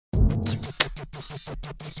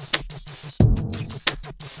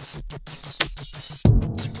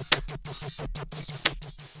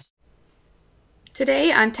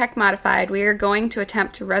Today on Tech Modified, we are going to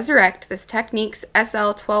attempt to resurrect this Technics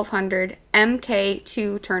SL-1200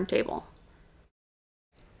 MK2 turntable.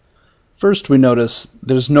 First we notice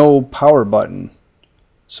there's no power button,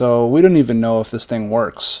 so we don't even know if this thing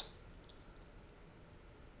works.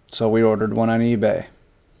 So we ordered one on eBay.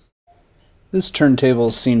 This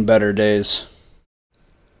turntable's seen better days.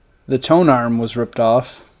 The tone arm was ripped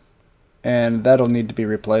off, and that'll need to be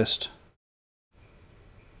replaced.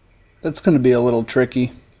 That's going to be a little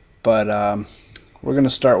tricky, but we're going to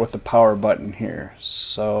start with the power button here.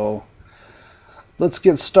 So let's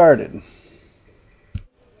get started.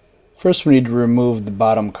 First we need to remove the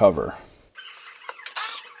bottom cover.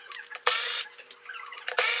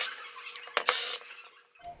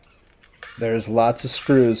 There's lots of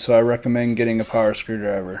screws, so I recommend getting a power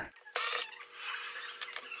screwdriver.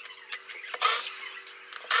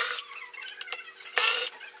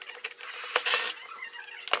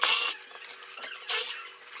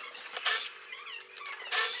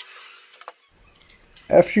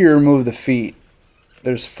 After you remove the feet,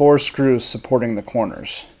 there's 4 screws supporting the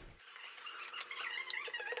corners.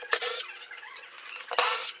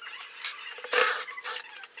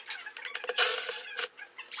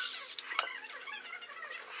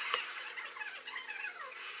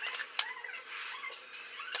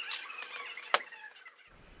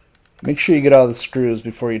 Make sure you get all the screws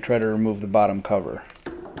before you try to remove the bottom cover.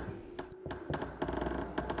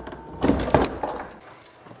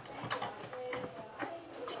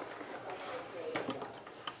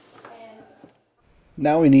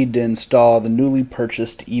 Now we need to install the newly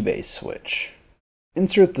purchased eBay switch.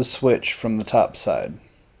 Insert the switch from the top side.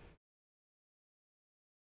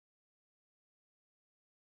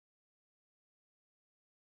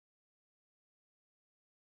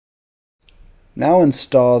 Now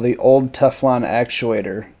install the old Teflon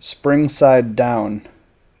actuator spring side down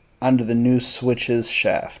onto the new switch's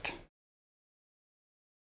shaft.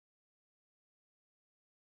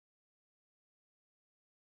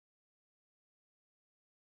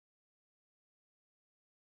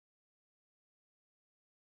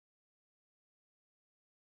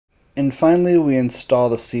 And finally we install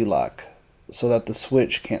the C-lock so that the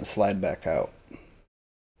switch can't slide back out.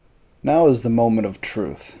 Now is the moment of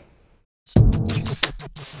truth.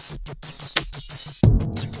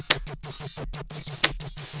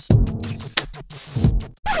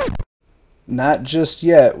 Not just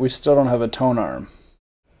yet, we still don't have a tone arm.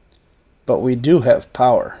 But we do have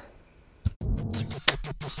power.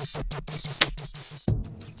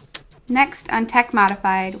 Next on Tech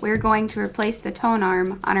Modified, we're going to replace the tone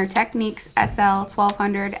arm on our Technics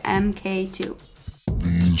SL-1200 MK2.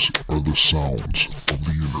 These are the sounds of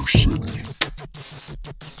the inner city.